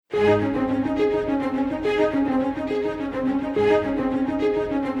We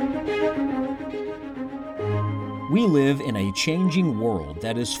live in a changing world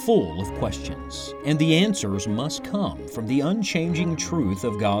that is full of questions, and the answers must come from the unchanging truth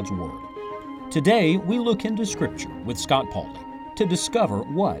of God's Word. Today, we look into Scripture with Scott Pauley to discover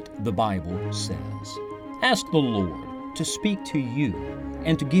what the Bible says. Ask the Lord to speak to you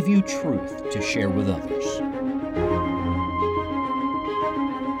and to give you truth to share with others.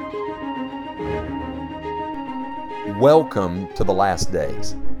 Welcome to the last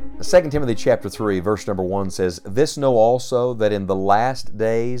days. 2 Timothy chapter 3, verse number 1 says, "This know also, that in the last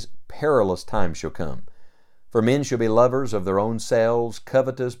days perilous times shall come. For men shall be lovers of their own selves,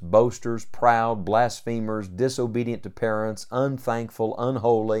 covetous, boasters, proud, blasphemers, disobedient to parents, unthankful,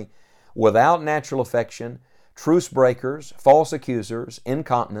 unholy, without natural affection, truce breakers, false accusers,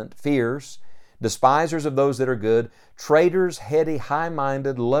 incontinent, fierce, despisers of those that are good, traitors, heady,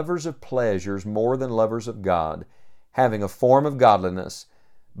 high-minded, lovers of pleasures more than lovers of God, having a form of godliness,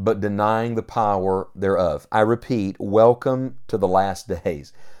 but denying the power thereof." I repeat, welcome to the last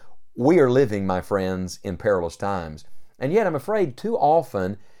days. We are living, my friends, in perilous times. And yet I'm afraid too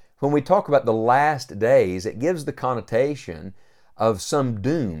often when we talk about the last days, it gives the connotation of some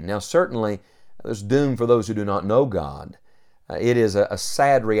doom. Now certainly there's doom for those who do not know God. It is a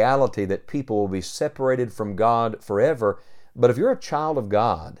sad reality that people will be separated from God forever. But if you're a child of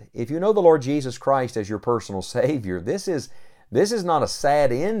God, if you know the Lord Jesus Christ as your personal Savior, this is not a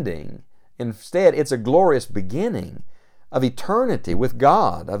sad ending. Instead, it's a glorious beginning of eternity with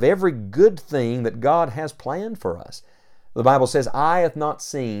God, of every good thing that God has planned for us. The Bible says, "Eye hath not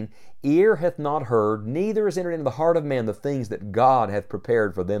seen, ear hath not heard, neither is entered into the heart of man the things that God hath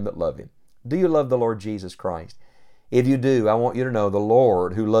prepared for them that love Him." Do you love the Lord Jesus Christ? If you do, I want you to know the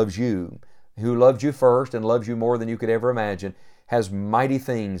Lord who loves you, who loved you first and loves you more than you could ever imagine, has mighty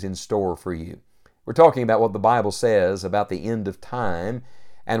things in store for you. We're talking about what the Bible says about the end of time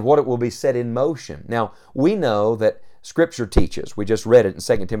and what it will be set in motion. Now, we know that Scripture teaches, we just read it in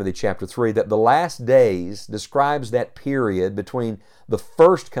 2 Timothy chapter 3, that the last days describes that period between the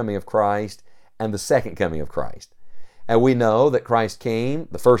first coming of Christ and the second coming of Christ. And we know that Christ came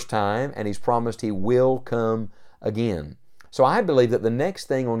the first time and He's promised He will come again. So I believe that the next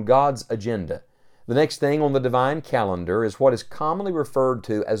thing on God's agenda, the next thing on the divine calendar, is what is commonly referred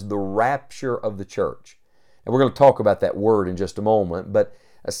to as the rapture of the church. And we're going to talk about that word in just a moment, but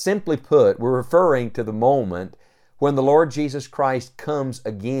simply put, we're referring to the moment when the Lord Jesus Christ comes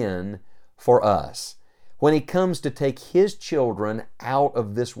again for us, when He comes to take His children out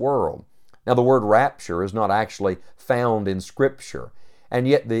of this world. Now, the word rapture is not actually found in Scripture, and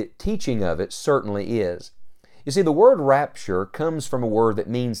yet the teaching of it certainly is. You see, the word rapture comes from a word that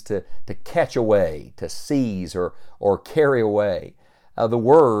means to catch away, to seize or carry away. The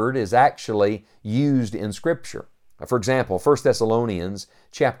word is actually used in Scripture. For example, 1 Thessalonians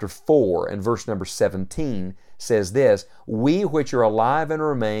chapter 4 and verse number 17 says this, "We which are alive and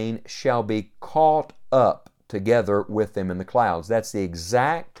remain shall be caught up together with them in the clouds." That's the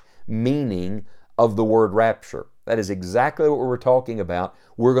exact meaning of the word rapture. That is exactly what we're talking about.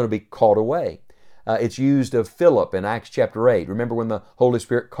 We're going to be caught away. It's used of Philip in Acts chapter 8. Remember when the Holy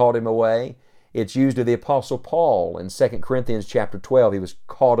Spirit caught him away? It's used of the Apostle Paul in 2 Corinthians chapter 12. He was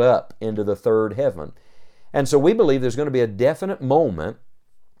caught up into the third heaven. And so we believe there's going to be a definite moment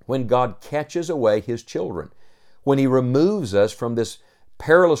when God catches away His children, when He removes us from this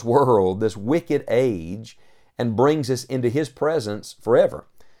perilous world, this wicked age, and brings us into His presence forever.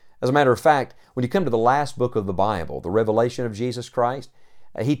 As a matter of fact, when you come to the last book of the Bible, the revelation of Jesus Christ,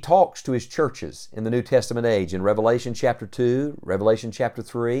 He talks to His churches in the New Testament age in Revelation chapter 2, Revelation chapter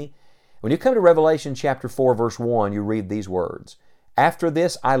 3. When you come to Revelation chapter 4, verse 1, you read these words, "After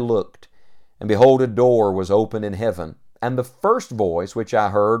this I looked, and behold, a door was opened in heaven. And the first voice which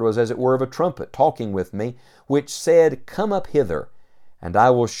I heard was as it were of a trumpet talking with me, which said, Come up hither, and I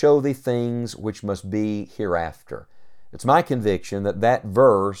will show thee things which must be hereafter." It's my conviction that that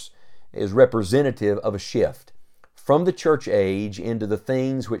verse is representative of a shift from the church age into the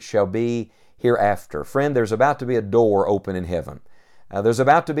things which shall be hereafter. Friend, there's about to be a door open in heaven. There's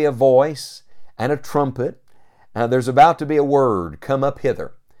about to be a voice and a trumpet. There's about to be a word, "Come up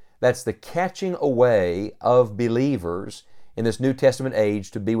hither." That's the catching away of believers in this New Testament age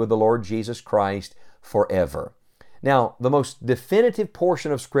to be with the Lord Jesus Christ forever. Now, the most definitive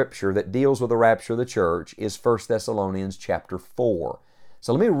portion of Scripture that deals with the rapture of the church is 1 Thessalonians chapter 4.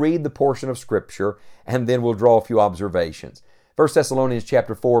 So let me read the portion of Scripture and then we'll draw a few observations. 1 Thessalonians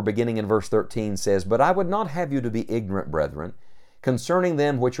chapter 4, beginning in verse 13 says, "But I would not have you to be ignorant, brethren, concerning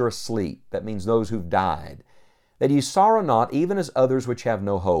them which are asleep," that means those who've died, that ye sorrow not, even as others which have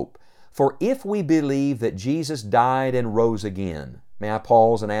no hope. For if we believe that Jesus died and rose again," may I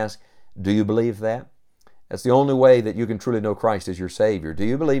pause and ask, do you believe that? That's the only way that you can truly know Christ as your Savior. Do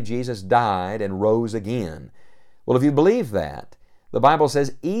you believe Jesus died and rose again? Well, if you believe that, the Bible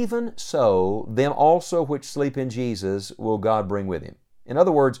says, "Even so, them also which sleep in Jesus will God bring with Him." In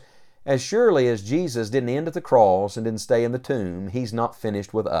other words, as surely as Jesus didn't end at the cross and didn't stay in the tomb, He's not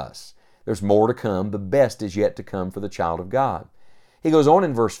finished with us. There's more to come. The best is yet to come for the child of God. He goes on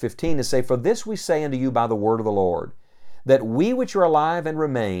in verse 15 to say, "For this we say unto you by the word of the Lord, that we which are alive and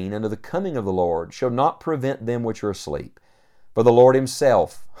remain unto the coming of the Lord shall not prevent them which are asleep. For the Lord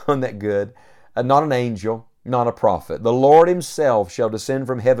Himself," isn't that good? Not an angel, not a prophet. "The Lord Himself shall descend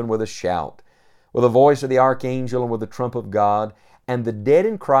from heaven with a shout, with the voice of the archangel, and with the trump of God, and the dead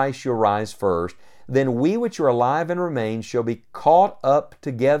in Christ shall rise first. Then we which are alive and remain shall be caught up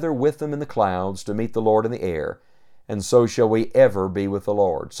together with them in the clouds to meet the Lord in the air, and so shall we ever be with the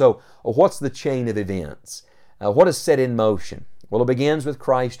Lord." So, what's the chain of events? What is set in motion? Well, it begins with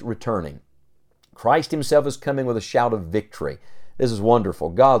Christ returning. Christ Himself is coming with a shout of victory. This is wonderful.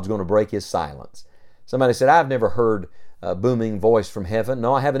 God's going to break His silence. Somebody said, "I've never heard a booming voice from heaven."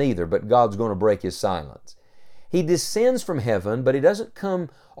 No, I haven't either, but God's going to break His silence. He descends from heaven, but He doesn't come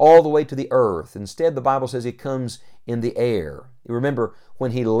all the way to the earth. Instead, the Bible says He comes in the air. You remember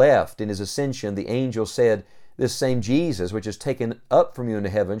when He left in His ascension, the angel said, "This same Jesus, which is taken up from you into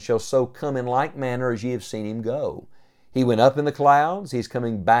heaven, shall so come in like manner as ye have seen Him go." He went up in the clouds. He's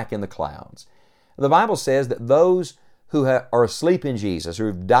coming back in the clouds. The Bible says that those who are asleep in Jesus, who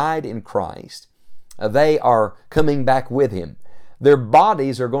have died in Christ, they are coming back with Him. Their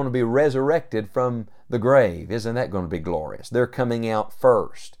bodies are going to be resurrected from the grave. Isn't that going to be glorious? They're coming out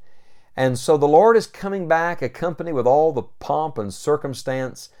first. And so the Lord is coming back accompanied with all the pomp and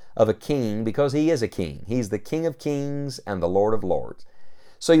circumstance of a king, because He is a king. He's the King of kings and the Lord of lords.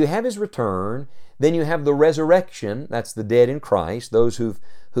 So you have His return, then you have the resurrection. That's the dead in Christ, those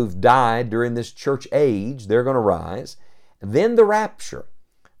who've died during this church age, they're going to rise. Then the rapture.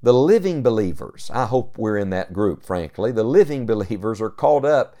 The living believers, I hope we're in that group, frankly. The living believers are called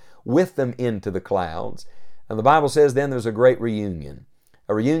up with them into the clouds. And the Bible says then there's a great reunion.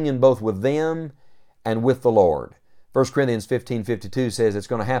 A reunion both with them and with the Lord. 1 Corinthians 15:52 says it's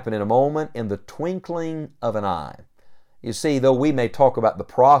going to happen in a moment, in the twinkling of an eye. You see, though we may talk about the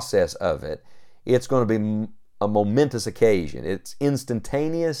process of it, it's going to be a momentous occasion. It's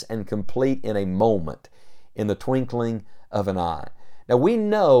instantaneous and complete in a moment, in the twinkling of an eye. Now, we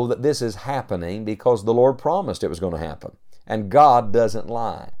know that this is happening because the Lord promised it was going to happen, and God doesn't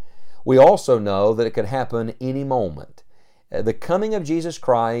lie. We also know that it could happen any moment. The coming of Jesus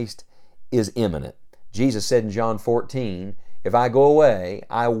Christ is imminent. Jesus said in John 14, "If I go away,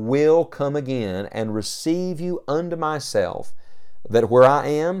 I will come again and receive you unto myself, that where I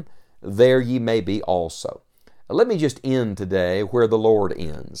am, there ye may be also." Let me just end today where the Lord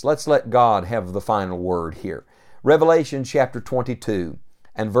ends. Let's let God have the final word here. Revelation chapter 22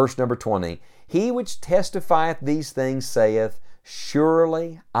 and verse number 20. "He which testifieth these things saith,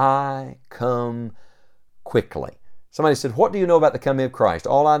 Surely I come quickly." Somebody said, "What do you know about the coming of Christ?"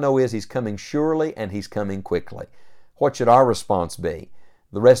 All I know is He's coming surely and He's coming quickly. What should our response be?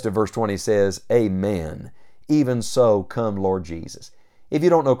 The rest of verse 20 says, "Amen. Even so, come, Lord Jesus." If you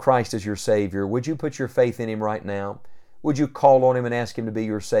don't know Christ as your Savior, would you put your faith in Him right now? Would you call on Him and ask Him to be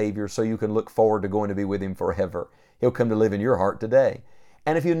your Savior so you can look forward to going to be with Him forever? He'll come to live in your heart today.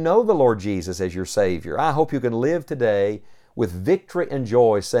 And if you know the Lord Jesus as your Savior, I hope you can live today with victory and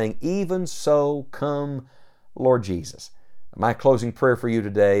joy, saying, "Even so, come, Lord Jesus." My closing prayer for you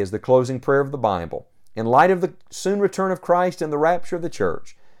today is the closing prayer of the Bible. In light of the soon return of Christ and the rapture of the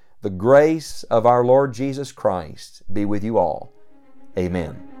church, the grace of our Lord Jesus Christ be with you all.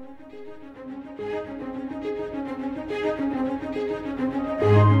 Amen.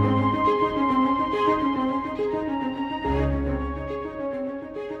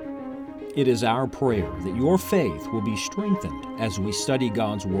 It is our prayer that your faith will be strengthened as we study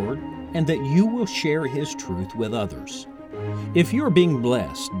God's Word and that you will share His truth with others. If you're being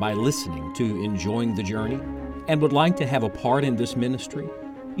blessed by listening to Enjoying the Journey and would like to have a part in this ministry,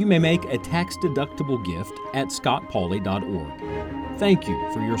 you may make a tax-deductible gift at scottpauley.org. Thank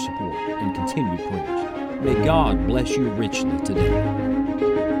you for your support and continued prayers. May God bless you richly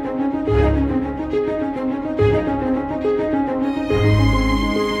today.